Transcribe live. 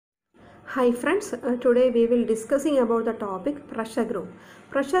Hi friends, today we will discussing about the topic pressure group.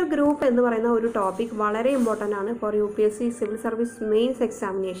 Pressure group എന്ന് പറയുന്ന ഒരു topic വളരെ important ആണ് four UPSC civil service mains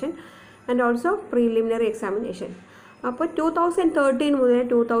examination and also preliminary examination. അപ്പോൾ 2013 മുതൽ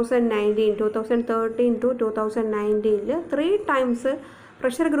 2013 to 2019 3 times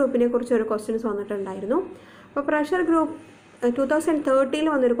pressure ഗ്രൂപ്പിനെ കുറിച്ച് ഒരു ക്വസ്റ്റ്യൻസ് വന്നിട്ടുണ്ടായിരുന്നു. അപ്പോൾ പ്രഷർ ഗ്രൂപ്പ്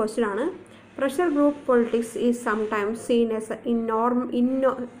 2013 വന്നൊരു ക്വസ്റ്റ്യൻ ആണ്. Pressure group politics is sometimes seen as an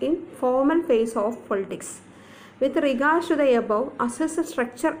informal phase of politics. With regards to the above, assess the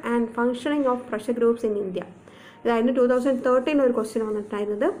structure and functioning of pressure groups in India. അതായത് 2013 ഒരു question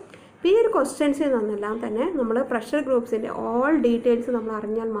വന്നിട്ടായിരുന്നത്. ഇപ്പോൾ ഈ ഒരു ക്വസ്റ്റ്യൻസിൽ നിന്നെല്ലാം തന്നെ നമ്മൾ പ്രഷർ ഗ്രൂപ്പ്സിൻ്റെ ഓൾ ഡീറ്റെയിൽസ് നമ്മൾ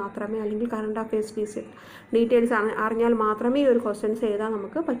അറിഞ്ഞാൽ മാത്രമേ, അല്ലെങ്കിൽ കറണ്ട് അഫയേഴ്സ് ഡീറ്റെയിൽസ് അറിഞ്ഞാൽ മാത്രമേ ഈ ഒരു ക്വസ്റ്റ്യൻസ് എഴുതാൻ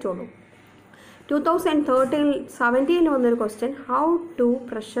നമുക്ക് പറ്റുള്ളൂ. 2017 വന്നൊരു question, how to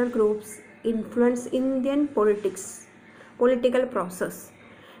pressure groups influence Indian political process.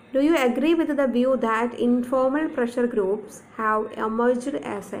 Do you agree with the view that informal pressure groups have emerged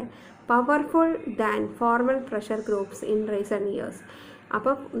as a powerful than formal pressure groups in recent years?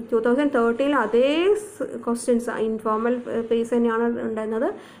 അപ്പോൾ 2013 അതേ questions informal face തന്നെയാണ് ഉണ്ടായിരുന്നത്.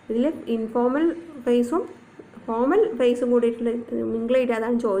 ഇതിൽ informal ഫേസും formal ഫേസും കൂടിയിട്ടുള്ള mingle ചെയ്ത്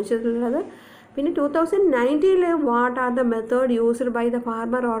അതാണ് ചോദിച്ചിട്ടുള്ളത്. പിന്നെ 2019 what are the method used by the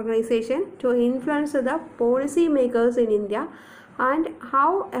farmer organisation to influence the policy makers in India and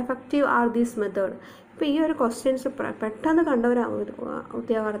how effective are these method. ഇപ്പോൾ ഈ ഒരു ക്വസ്റ്റ്യൻസ് പെട്ടെന്ന് കണ്ട ഒരു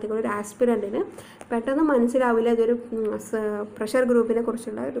ഉദ്യോഗാർത്ഥികൾ, ഒരു ആസ്പിരൻറ്റിന് പെട്ടെന്ന് മനസ്സിലാവില്ല ഇതൊരു പ്രഷർ ഗ്രൂപ്പിനെ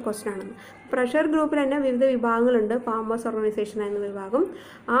കുറിച്ചുള്ള ഒരു ക്വസ്റ്റ്യൻ ആണെന്ന്. പ്രഷർ ഗ്രൂപ്പിൽ തന്നെ വിവിധ വിഭാഗങ്ങളുണ്ട്. ഫാമേഴ്സ് ഓർഗനൈസേഷൻ എന്ന വിഭാഗം,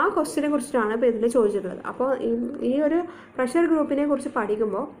 ആ ക്വസ്റ്റ്യനെ കുറിച്ചിട്ടാണ് ഇപ്പോൾ ഇതിൽ ചോദിച്ചിട്ടുള്ളത്. അപ്പോൾ ഈ ഒരു പ്രഷർ ഗ്രൂപ്പിനെ കുറിച്ച്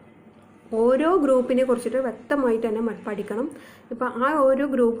പഠിക്കുമ്പോൾ ഓരോ ഗ്രൂപ്പിനെ കുറിച്ചിട്ട് വ്യക്തമായിട്ട് തന്നെ പഠിക്കണം. ഇപ്പോൾ ആ ഓരോ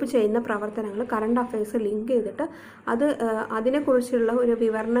ഗ്രൂപ്പ് ചെയ്യുന്ന പ്രവർത്തനങ്ങൾ കറണ്ട് അഫയേഴ്സ് ലിങ്ക് ചെയ്തിട്ട് അതിനെക്കുറിച്ചുള്ള ഒരു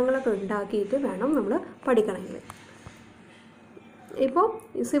വിവരണങ്ങളൊക്കെ ഉണ്ടാക്കിയിട്ട് വേണം നമ്മൾ പഠിക്കണമെങ്കിൽ. ഇപ്പോൾ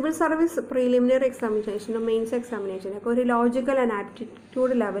സിവിൽ സർവീസ് പ്രിലിമിനറി എക്സാമിനേഷനും മെയിൻസ് എക്സാമിനേഷനൊക്കെ ഒരു ലോജിക്കൽ ആൻഡ്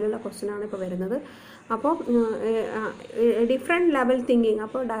ആപ്റ്റിറ്റ്യൂഡ് ലെവലുള്ള ക്വസ്റ്റ്യനാണ് ഇപ്പോൾ വരുന്നത്. അപ്പോൾ ഡിഫറെൻറ്റ് ലെവൽ തിങ്കിങ്,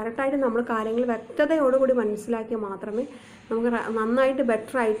 അപ്പോൾ ഡയറക്റ്റായിട്ട് നമ്മൾ കാര്യങ്ങൾ വ്യക്തതയോടുകൂടി മനസ്സിലാക്കിയാൽ മാത്രമേ നമുക്ക് നന്നായിട്ട്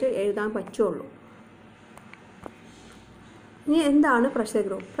ബെറ്ററായിട്ട് എഴുതാൻ പറ്റുള്ളൂ. ഇനി എന്താണ് പ്രഷർ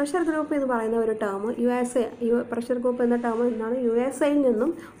ഗ്രൂപ്പ്? പ്രഷർ ഗ്രൂപ്പ് എന്ന് പറയുന്ന ഒരു ടേം പ്രഷർ ഗ്രൂപ്പ് എന്ന ടേം എന്നാണ് USA-യിൽ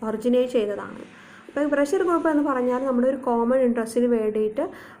നിന്നും ഒറിജിനേറ്റ് ചെയ്തതാണ്. അപ്പോൾ പ്രഷർ ഗ്രൂപ്പ് എന്ന് പറഞ്ഞാൽ നമ്മുടെ ഒരു കോമൺ ഇൻട്രസ്റ്റിന് വേണ്ടിയിട്ട്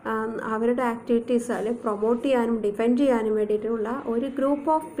അവരുടെ ആക്ടിവിറ്റീസ് അല്ലെങ്കിൽ പ്രൊമോട്ട് ചെയ്യാനും ഡിഫെൻഡ് ചെയ്യാനും വേണ്ടിയിട്ടുള്ള ഒരു ഗ്രൂപ്പ്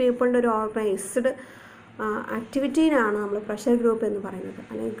ഓഫ് പീപ്പിളിൻ്റെ ഒരു ഓർഗനൈസ്ഡ് ആക്ടിവിറ്റീനാണ് നമ്മൾ പ്രഷർ ഗ്രൂപ്പ് എന്ന് പറയുന്നത്.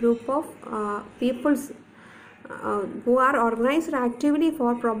 അല്ലെങ്കിൽ group of people's who are organized actively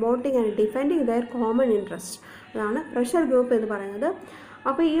for promoting and defending their common interest. അതാണ് പ്രഷർ ഗ്രൂപ്പ് എന്ന് പറയുന്നത്.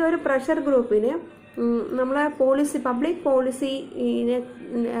 അപ്പോൾ ഈ ഒരു പ്രഷർ ഗ്രൂപ്പിന് നമ്മളെ പബ്ലിക് പോളിസിനെ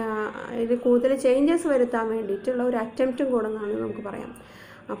ഇത് കൂടുതൽ ചേഞ്ചസ് വരുത്താൻ വേണ്ടിയിട്ടുള്ള ഒരു അറ്റംപ്റ്റും കൂടെ എന്നാണ് നമുക്ക് പറയാം.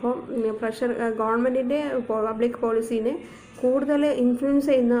 അപ്പോൾ ഗവൺമെൻറ്റിൻ്റെ പബ്ലിക് പോളിസീനെ കൂടുതൽ ഇൻഫ്ലുവൻസ്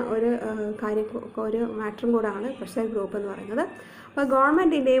ചെയ്യുന്ന ഒരു മാറ്ററും കൂടെയാണ് പ്രഷർ ഗ്രൂപ്പ് എന്ന് പറയുന്നത്. അപ്പോൾ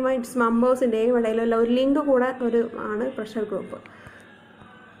ഗവൺമെൻറ്റിൻ്റെയും ഇറ്റ്സ് മെമ്പേഴ്സിൻ്റെയും ഇടയിലുള്ള ഒരു ലിങ്ക് കൂടെ ആണ് പ്രഷർ ഗ്രൂപ്പ്.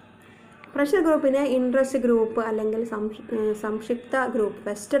 പ്രഷർ ഗ്രൂപ്പിനെ ഇൻട്രസ്റ്റ് ഗ്രൂപ്പ് അല്ലെങ്കിൽ സംക്ഷിപ്ത ഗ്രൂപ്പ്,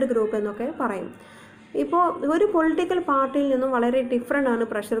 വെസ്റ്റഡ് ഗ്രൂപ്പ് എന്നൊക്കെ പറയും. ഇപ്പോൾ ഒരു പൊളിറ്റിക്കൽ പാർട്ടിയിൽ നിന്നും വളരെ ഡിഫറെൻ്റ് ആണ്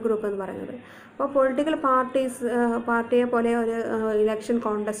പ്രഷർ ഗ്രൂപ്പ് എന്ന് പറയുന്നത്. അപ്പോൾ പൊളിറ്റിക്കൽ പാർട്ടിയെ പോലെ ഒരു ഇലക്ഷൻ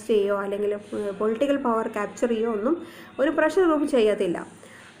കോണ്ടസ്റ്റ് ചെയ്യുകയോ അല്ലെങ്കിൽ പൊളിറ്റിക്കൽ പവർ ക്യാപ്ചർ ചെയ്യുകയോ ഒന്നും ഒരു പ്രഷർ ഗ്രൂപ്പ് ചെയ്യത്തില്ല.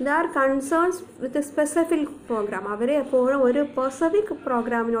 The R concerns with a specific programme. അവരെ എപ്പോഴും ഒരു സ്പെസിഫിക്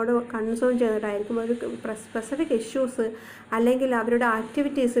പ്രോഗ്രാമിനോട് കൺസേൺ ചെയ്തിട്ടായിരിക്കും, ഒരു സ്പെസിഫിക് ഇഷ്യൂസ് അല്ലെങ്കിൽ അവരുടെ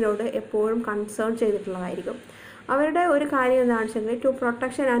ആക്ടിവിറ്റീസിനോട് എപ്പോഴും കൺസേൺ ചെയ്തിട്ടുള്ളതായിരിക്കും. അവരുടെ ഒരു കാര്യം എന്താണെന്ന് വെച്ചെങ്കിൽ to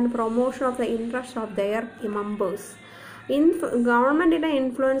protection and promotion of the interest of their members. ഗവൺമെൻറ്റിനെ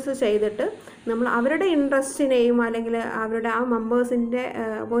ഇൻഫ്ലുവൻസ് ചെയ്തിട്ട് നമ്മൾ അവരുടെ ഇൻട്രസ്റ്റിനെയും അല്ലെങ്കിൽ അവരുടെ ആ മെമ്പേഴ്സിൻ്റെ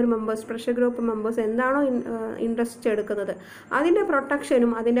പ്രഷർ ഗ്രൂപ്പ് മെമ്പേഴ്സ് എന്താണോ ഇൻട്രസ്റ്റ് എടുക്കുന്നത് അതിൻ്റെ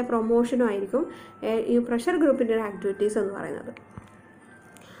പ്രൊട്ടക്ഷനും അതിൻ്റെ പ്രൊമോഷനും ആയിരിക്കും ഈ പ്രഷർ ഗ്രൂപ്പിൻ്റെ ഒരു ആക്ടിവിറ്റീസ് എന്ന് പറയുന്നത്.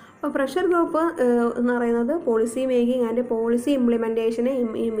 അപ്പോൾ പ്രഷർ ഗ്രൂപ്പ് എന്ന് പറയുന്നത് policy making and policy ഇംപ്ലിമെൻറ്റേഷനെ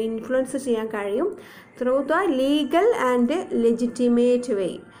influence ചെയ്യാൻ കഴിയും through the legal and legitimate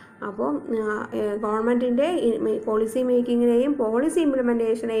വേ. അപ്പോൾ ഗവൺമെൻറ്റിൻ്റെ പോളിസി മേക്കിങ്ങിനെയും പോളിസി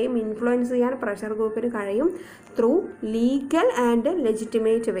ഇംപ്ലിമെൻറ്റേഷനെയും ഇൻഫ്ലുവൻസ് ചെയ്യാൻ പ്രഷർ ഗ്രൂപ്പിന് കഴിയും ത്രൂ ലീഗൽ ആൻഡ്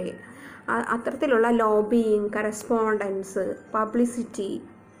ലെജിറ്റിമേറ്റ് വേ. അത്തരത്തിലുള്ള lobbying, correspondence, publicity,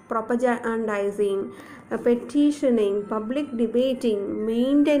 propagandizing, petitioning, public debating,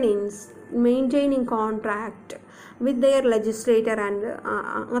 maintaining contract with their legislator and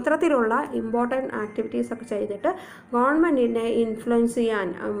അത്തരത്തിലുള്ള important ആക്ടിവിറ്റീസൊക്കെ ചെയ്തിട്ട് ഗവൺമെൻറ്റിനെ ഇൻഫ്ലുവൻസ് ചെയ്യാൻ,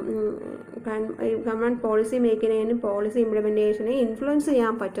 ഗവൺമെൻറ് പോളിസി മേക്കിങ്ങിനും പോളിസി ഇംപ്ലിമെൻറ്റേഷനെ ഇൻഫ്ലുവൻസ്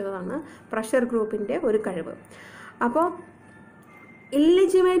ചെയ്യാൻ പറ്റുന്നതാണ് പ്രഷർ ഗ്രൂപ്പിൻ്റെ ഒരു കഴിവ്. അപ്പോൾ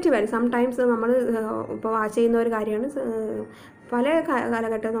ഇല്ലിജിമേറ്റ് വരെ സംടൈംസ് നമ്മൾ ഇപ്പോൾ വാച്ച് ചെയ്യുന്ന ഒരു കാര്യമാണ്, പല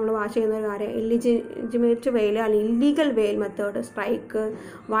കാലഘട്ടത്തിൽ നമ്മൾ വാച്ച് ചെയ്യുന്ന ഒരു കാര്യം ഇല്ലിജിമേറ്റ് വേയിൽ അല്ലെങ്കിൽ ഇല്ലീഗൽ വേയിൽ method, strike,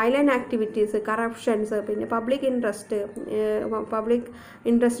 violent activities, corruptions, പിന്നെ പബ്ലിക്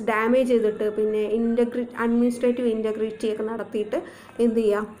ഇൻട്രസ്റ്റ് ഡാമേജ് ചെയ്തിട്ട് പിന്നെ അഡ്മിനിസ്ട്രേറ്റീവ് ഇൻറ്റഗ്രിറ്റി ഒക്കെ നടത്തിയിട്ട് എന്ത്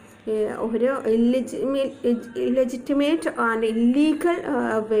ചെയ്യുക, ഒരു ഇല്ലെജിറ്റിമേറ്റ് ആൻഡ് ഇല്ലീഗൽ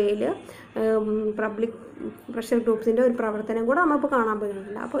വേയിൽ പബ്ലിക് പ്രഷർ ഗ്രൂപ്പ്സിൻ്റെ ഒരു പ്രവർത്തനം കൂടെ നമുക്കിപ്പോൾ കാണാൻ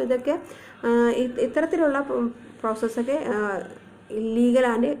പറ്റുന്നുണ്ട്. അപ്പോൾ ഇതൊക്കെ ഇത്തരത്തിലുള്ള പ്രോസസ്സൊക്കെ ഇല്ലീഗൽ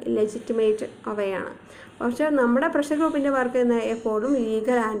ആൻഡ് ലെജിറ്റിമേറ്റ് അവയാണ്. പക്ഷേ നമ്മുടെ പ്രഷർ ഗ്രൂപ്പിൻ്റെ വർക്ക് എപ്പോഴും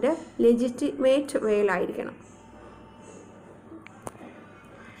ലീഗൽ ആൻഡ് ലെജിറ്റിമേറ്റ് വേയിലായിരിക്കണം.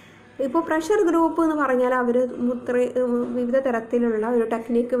 ഇപ്പോൾ പ്രഷർ ഗ്രൂപ്പ് എന്ന് പറഞ്ഞാൽ അവർ വിവിധ തരത്തിലുള്ള ഒരു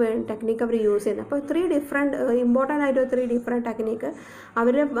ടെക്നിക്ക് അവർ യൂസ് ചെയ്യുന്നത്. അപ്പോൾ 3 ഡിഫറെൻറ്റ് ഇമ്പോർട്ടൻ്റ് ആയിട്ട് 3 ഡിഫറെൻറ്റ് ടെക്നിക്ക്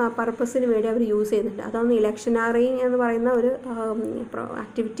അവരുടെ പർപ്പസിന് വേണ്ടി അവർ യൂസ് ചെയ്യുന്നുണ്ട്. അതൊന്ന് ഇലക്ഷനറിങ് എന്ന് പറയുന്ന ഒരു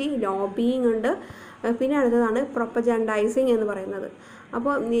ആക്ടിവിറ്റി, ലോബിയിങ് ഉണ്ട്, പിന്നെ അടുത്തതാണ് പ്രൊപ്പഗൻഡൈസിങ് എന്ന് പറയുന്നത്.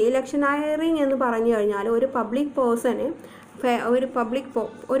 അപ്പോൾ ഇലക്ഷനറിങ് എന്ന് പറഞ്ഞു കഴിഞ്ഞാൽ ഒരു പബ്ലിക് പേഴ്സണ്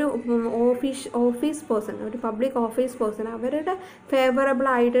ഒരു ഓഫീസ് പേഴ്സൺ അവരുടെ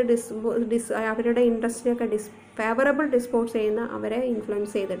ഫേവറബിളായിട്ട് അവരുടെ ഇൻട്രസ്റ്റിനൊക്കെ ഫേവറബിൾ ഡിസ്പോസ് ചെയ്യുന്ന അവരെ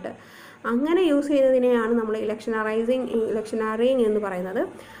ഇൻഫ്ലുവൻസ് ചെയ്തിട്ട് അങ്ങനെ യൂസ് ചെയ്യുന്നതിനെയാണ് നമ്മൾ ഇലക്ഷനറിങ് എന്ന് പറയുന്നത്.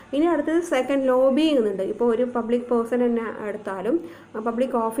 ഇനി അടുത്തത് സെക്കൻഡ് ലോബിയിങ് എന്നുണ്ട്. ഇപ്പോൾ ഒരു പബ്ലിക് പേഴ്സൺ തന്നെ എടുത്താലും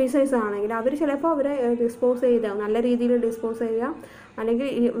പബ്ലിക് ഓഫീസേഴ്സ് ആണെങ്കിൽ അവർ ചിലപ്പോൾ അവരെ ഡിസ്പോസ് ചെയ്താൽ നല്ല രീതിയിൽ ഡിസ്പോസ് ചെയ്യാം, അല്ലെങ്കിൽ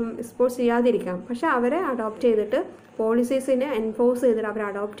ഡിസ്പോസ് ചെയ്യാതിരിക്കാം. പക്ഷെ അവരെ അഡോപ്റ്റ് ചെയ്തിട്ട് പോളിസീസിനെ എൻഫോഴ്സ് ചെയ്തിട്ട് അവരെ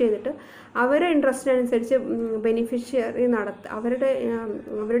അഡോപ്റ്റ് ചെയ്തിട്ട് അവരുടെ ഇൻട്രസ്റ്റിനനുസരിച്ച് ബെനിഫിഷ്യറി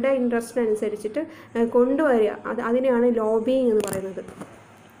അവരുടെ ഇൻട്രസ്റ്റിനനുസരിച്ചിട്ട് കൊണ്ടുവരിക, അതിനെയാണ് ലോബിയിങ് എന്ന് പറയുന്നത്.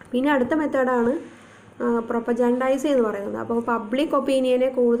 പിന്നെ അടുത്ത മെത്തേഡാണ് പ്രൊപ്പഗൻഡൈസ് എന്ന് പറയുന്നത്. അപ്പോൾ പബ്ലിക് ഒപ്പീനിയനെ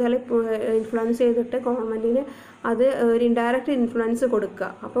കൂടുതൽ ഇൻഫ്ലുവൻസ് ചെയ്തിട്ട് ഗവൺമെൻറ്റിന് അത് ഒരു ഇൻഡയറക്റ്റ് ഇൻഫ്ലുവൻസ് കൊടുക്കുക.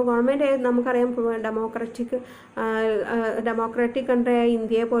 അപ്പോൾ ഗവൺമെൻറ് നമുക്കറിയാം ഡെമോക്രാറ്റിക് കൺട്രിയായ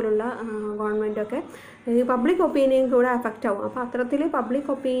ഇന്ത്യയെ പോലുള്ള ഗവൺമെൻറ്റൊക്കെ ഈ പബ്ലിക് ഒപ്പീനിയൻ കൂടെ അഫക്റ്റ് ആവും. അപ്പോൾ അത്തരത്തിൽ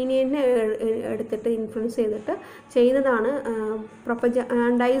പബ്ലിക് ഒപ്പീനിയനെ എടുത്തിട്ട് ഇൻഫ്ലുവൻസ് ചെയ്തിട്ട് ചെയ്യുന്നതാണ്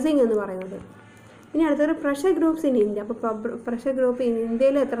പ്രൊപ്പഗൻഡൈസിങ് എന്ന് പറയുന്നത്. ഇനി അടുത്തൊരു പ്രഷർ ഗ്രൂപ്പ്സ് ഇൻ ഇന്ത്യ. അപ്പോൾ പ്രഷർ ഗ്രൂപ്പ്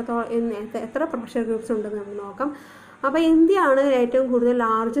ഇന്ത്യയിൽ എത്ര പ്രഷർ ഗ്രൂപ്പ്സ് ഉണ്ടെന്ന് നമുക്ക് നോക്കാം. അപ്പോൾ ഇന്ത്യയാണ് ഏറ്റവും കൂടുതൽ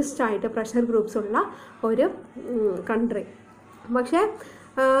ലാർജസ്റ്റ് ആയിട്ട് പ്രഷർ ഗ്രൂപ്പ്സ് ഉള്ള ഒരു കൺട്രി. പക്ഷേ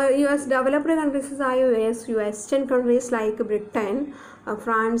ഡെവലപ്ഡ് കൺട്രീസ് ആയ western countries like Britain,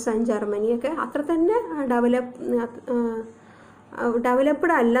 France and Germany ഒക്കെ അത്ര തന്നെ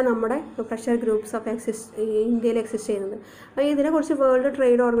ഡെവലപ്ഡ് അല്ല നമ്മുടെ പ്രഷർ ഗ്രൂപ്പ്സ് ഇന്ത്യയിൽ എക്സിസ്റ്റ് ചെയ്യുന്നത്. ഇതിനെക്കുറിച്ച് വേൾഡ്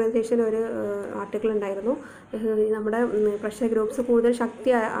ട്രേഡ് ഓർഗനൈസേഷൻ ഒരു ആർട്ടിക്കിൾ ഉണ്ടായിരുന്നു. നമ്മുടെ പ്രഷർ ഗ്രൂപ്പ്സ് കൂടുതൽ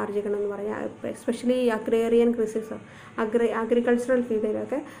ശക്തി ആർജിക്കണം എന്ന് പറയാം, especially agrarian agricultural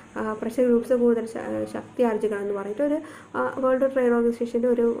ഫീൽഡിലൊക്കെ pressure groups കൂടുതൽ ശക്തി ആർജിക്കണം എന്ന് പറഞ്ഞിട്ട് ഒരു വേൾഡ് ട്രേഡ് ഓർഗനൈസേഷൻ്റെ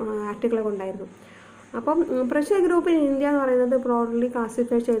ഒരു ആർട്ടിക്കിളൊക്കെ ഉണ്ടായിരുന്നു. അപ്പം പ്രഷർ ഗ്രൂപ്പ് ഇൻ ഇന്ത്യ എന്ന് പറയുന്നത് ബ്രോഡ്ലി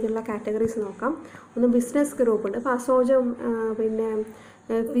ക്ലാസിഫൈ ചെയ്തിട്ടുള്ള കാറ്റഗറീസ് നോക്കാം. ഒന്ന് ബിസിനസ് ഗ്രൂപ്പ് ഉണ്ട്. അപ്പോൾ അസോജം, പിന്നെ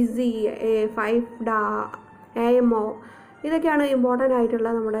ഫിസി, ഫൈഫ്ഡ, AMO ഇതൊക്കെയാണ് ഇമ്പോർട്ടൻ്റ് ആയിട്ടുള്ള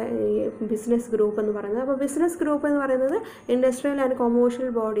നമ്മുടെ ഈ ബിസിനസ് ഗ്രൂപ്പ് എന്ന് പറയുന്നത്. അപ്പോൾ ബിസിനസ് ഗ്രൂപ്പ് എന്ന് പറയുന്നത് ഇൻഡസ്ട്രിയൽ ആൻഡ് കൊമേഴ്ഷ്യൽ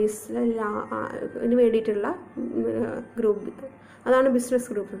ബോഡീസിന് വേണ്ടിയിട്ടുള്ള ഗ്രൂപ്പ്, അതാണ് ബിസിനസ്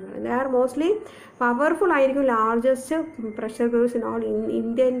ഗ്രൂപ്പ് എന്ന് പറയുന്നത്. ദേ ആർ മോസ്റ്റ്ലി പവർഫുൾ ആയിരിക്കും, largest pressure groups in all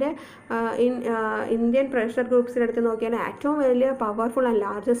Indian pressure ഗ്രൂപ്പ്സിനെടുത്ത് നോക്കിയാൽ ഏറ്റവും വലിയ പവർഫുൾ ആൻഡ്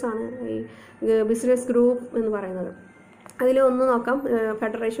ലാർജസ്റ്റ് ആണ് ഈ ബിസിനസ് ഗ്രൂപ്പ് എന്ന് പറയുന്നത്. അതിൽ ഒന്ന് നോക്കാം,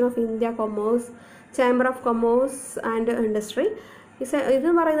 federation of India commerce, chamber of commerce and industry. ഇത്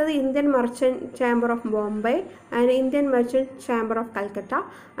പറയുന്നത് Indian merchant chamber of Bombay and Indian merchant chamber of Calcutta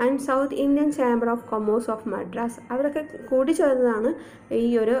and south Indian chamber of commerce of Madras. അവരൊക്കെ കൂടി ചേർന്നതാണ് ഈ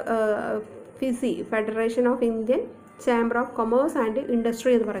ഒരു federation of Indian chamber of commerce and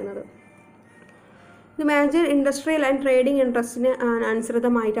industry എന്ന് പറയുന്നത്. ഇത് മേജർ ഇൻഡസ്ട്രിയൽ ആൻഡ് ട്രേഡിംഗ് ഇൻട്രസ്റ്റിന്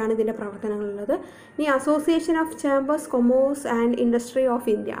അനുസൃതമായിട്ടാണ് ഇതിൻ്റെ പ്രവർത്തനങ്ങളുള്ളത്. ഇനി association of chambers commerce and industry of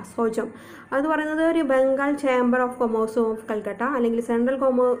India, അസോജം, അത് പറയുന്നത് ഒരു Bengal chamber of commerce of Calcutta അല്ലെങ്കിൽ central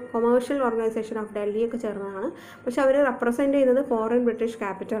commercial organisation of Delhi ഒക്കെ ചേർന്നതാണ്. പക്ഷെ അവർ റെപ്രസെൻറ്റ് ചെയ്യുന്നത് ഫോറിൻ ബ്രിട്ടീഷ്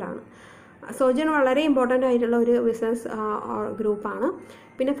ക്യാപിറ്റലാണ്. അസോജൻ വളരെ ഇമ്പോർട്ടൻ്റ് ആയിട്ടുള്ള ഒരു ബിസിനസ് ഗ്രൂപ്പാണ്.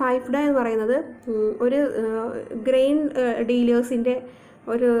 പിന്നെ ഫൈഫ്ഡ എന്ന് പറയുന്നത് ഒരു ഗ്രെയിൻ ഡീലേഴ്സിൻ്റെ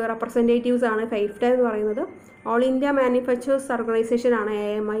ഒരു റെപ്രസെൻറ്റേറ്റീവ്സ് ആണ് ഫെയ്ഫ്റ്റ എന്ന് പറയുന്നത്. ഓൾ ഇന്ത്യ മാനുഫാക്ചേഴ്സ് ഓർഗനൈസേഷൻ ആണ്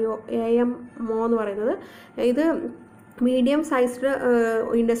AMO എന്ന് പറയുന്നത്. ഇത് മീഡിയം സൈസ്ഡ്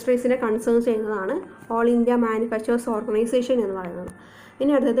ഇൻഡസ്ട്രീസിനെ കൺസേൺ ചെയ്യുന്നതാണ് ഓൾ ഇന്ത്യ മാനുഫാക്ചേഴ്സ് ഓർഗനൈസേഷൻ എന്ന് പറയുന്നത്.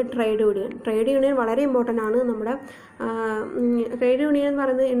 ഇനി അടുത്തത് ട്രേഡ് യൂണിയൻ വളരെ ഇമ്പോർട്ടൻ്റ് ആണ്. നമ്മുടെ ട്രേഡ് യൂണിയൻ എന്ന്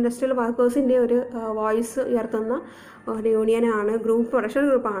പറയുന്നത് ഇൻഡസ്ട്രിയൽ വർക്കേഴ്സിൻ്റെ ഒരു വോയിസ് ഉയർത്തുന്ന ഒരു യൂണിയനാണ്, പ്രഷർ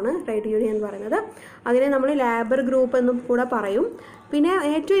ഗ്രൂപ്പാണ് ട്രേഡ് യൂണിയൻ എന്ന് പറയുന്നത്. അതിനെ നമ്മൾ ലേബർ ഗ്രൂപ്പ് എന്നും കൂടെ പറയും. പിന്നെ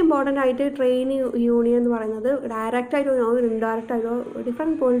ഏറ്റവും ഇമ്പോർട്ടൻ്റ് ആയിട്ട് ട്രേഡ് യൂണിയൻ എന്ന് പറയുന്നത് ഡയറക്റ്റായിട്ടോ ഇൻഡയറക്റ്റായിട്ടോ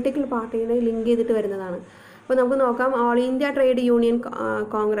ഡിഫറെൻറ്റ് പൊളിറ്റിക്കൽ പാർട്ടീനെ ലിങ്ക് ചെയ്തിട്ട് വരുന്നതാണ്. അപ്പോൾ നമുക്ക് നോക്കാം, all India trade union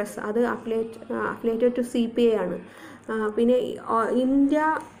Congress അത് അഫിലിയേറ്റഡ് ടു CPI ആണ്. പിന്നെ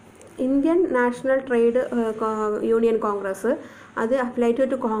Indian national trade union Congress അത് അഫിലിയേറ്റഡ്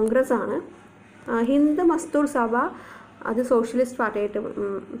ടു കോൺഗ്രസ് ആണ്. ഹിന്ദ് മസ്ദൂർ സഭ അത് സോഷ്യലിസ്റ്റ് പാർട്ടിയായിട്ട്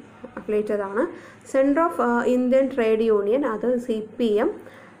അഫിലിയേറ്റഡ് ആണ്. Centre of Indian trade union അത് CPM.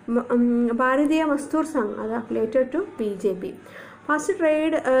 ഭാരതീയ മസ്ദൂർ സംഘ് അത് affiliated to BJP. First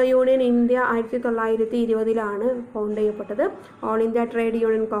trade union India 1920 found ചെയ്യപ്പെട്ടത്. All India trade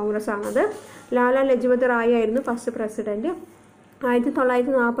union Congress ആണത്. ലാലാ ലജ്പത് റായ് ആയിരുന്നു ഫസ്റ്റ് പ്രസിഡൻറ്റ്.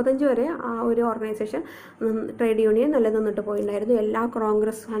 1945 വരെ ആ ഒരു ഓർഗനൈസേഷൻ ട്രേഡ് യൂണിയൻ നിലനിന്നിട്ട് പോയിട്ടുണ്ടായിരുന്നു. എല്ലാ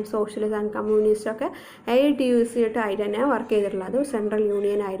Congress and socialist and കമ്മ്യൂണിസ്റ്റൊക്കെ AITUC ആയിട്ട് തന്നെ വർക്ക് ചെയ്തിട്ടുള്ളത് സെൻട്രൽ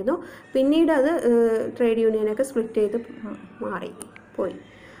യൂണിയൻ ആയിരുന്നു. പിന്നീട് അത് ട്രേഡ് യൂണിയനൊക്കെ സ്പ്ലിറ്റ് ചെയ്ത് പോയി.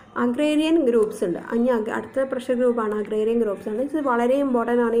 അഗ്രേറിയൻ ഗ്രൂപ്പ്സ് ഉണ്ട്. അടുത്ത പ്രഷർ ഗ്രൂപ്പാണ് അഗ്രേറിയൻ ഗ്രൂപ്പ്സ് ആണ്. ഇത് വളരെ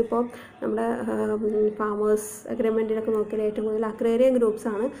ഇമ്പോർട്ടൻ്റ് ആണ്. ഇപ്പോൾ നമ്മുടെ ഫാമേഴ്സ് അഗ്രിമെൻറ്റിനൊക്കെ നോക്കിയാൽ ഏറ്റവും കൂടുതൽ അഗ്രേറിയൻ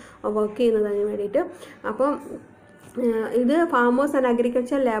ഗ്രൂപ്പ്സാണ് വർക്ക് ചെയ്യുന്നത് അതിന് വേണ്ടിയിട്ട്. അപ്പം ഇത് ഫാമേഴ്സ് ആൻഡ്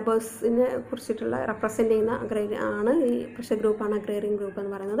അഗ്രികൾച്ചർ ലേബേഴ്സിനെ കുറിച്ചിട്ടുള്ള റെപ്രസെൻ്റ് ചെയ്യുന്ന ആണ് ഈ പ്രഷർ ഗ്രൂപ്പാണ് അഗ്രേറിയൻ ഗ്രൂപ്പ്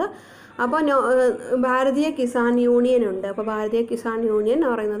എന്ന് പറയുന്നത്. അപ്പോൾ ഭാരതീയ കിസാൻ യൂണിയൻ ഉണ്ട്. അപ്പോൾ ഭാരതീയ കിസാൻ യൂണിയൻ എന്ന്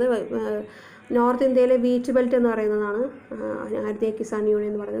പറയുന്നത് നോർത്ത് ഇന്ത്യയിലെ വീറ്റ് ബെൽറ്റ് എന്ന് പറയുന്നതാണ് ഭാരതീയ കിസാൻ യൂണിയൻ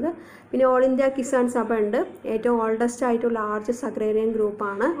എന്ന് പറയുന്നത്. പിന്നെ ഓൾ ഇന്ത്യ കിസാൻ സഭ ഉണ്ട്. ഏറ്റവും ഓൾഡസ്റ്റ് ആയിട്ടുള്ള ലാർജസ്റ്റ് അഗ്രേറിയൻ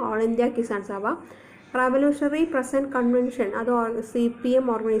ഗ്രൂപ്പാണ് all India Kisan Sabha. Revolutionary present convention അത് CPM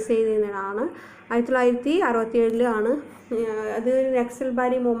ഓർഗനൈസ് ചെയ്യുന്നതാണ്. 1967 അത്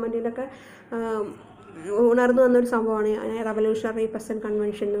നക്സൽബാരി മൂവ്മെൻറ്റിലൊക്കെ ഉണർന്നു വന്നൊരു സംഭവമാണ് റവല്യൂഷണറി പ്രസൻറ്റ്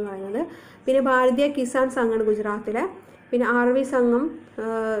കൺവെൻഷൻ എന്ന് പറയുന്നത്. പിന്നെ ഭാരതീയ കിസാൻ സംഘാണ് ഗുജറാത്തിലെ. പിന്നെ RV സംഘം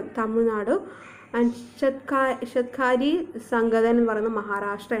തമിഴ്നാട്. ആൻഡ് ഷത്കാരി സംഘടന എന്ന് പറയുന്നത്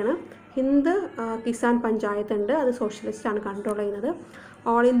മഹാരാഷ്ട്രയാണ്. ഹിന്ദ് കിസാൻ പഞ്ചായത്ത് ഉണ്ട്, അത് സോഷ്യലിസ്റ്റാണ് കൺട്രോൾ ചെയ്യുന്നത്.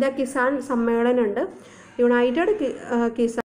 ഓൾ ഇന്ത്യ കിസാൻ സമ്മേളനം ഉണ്ട്. യുണൈറ്റഡ് കിസാൻ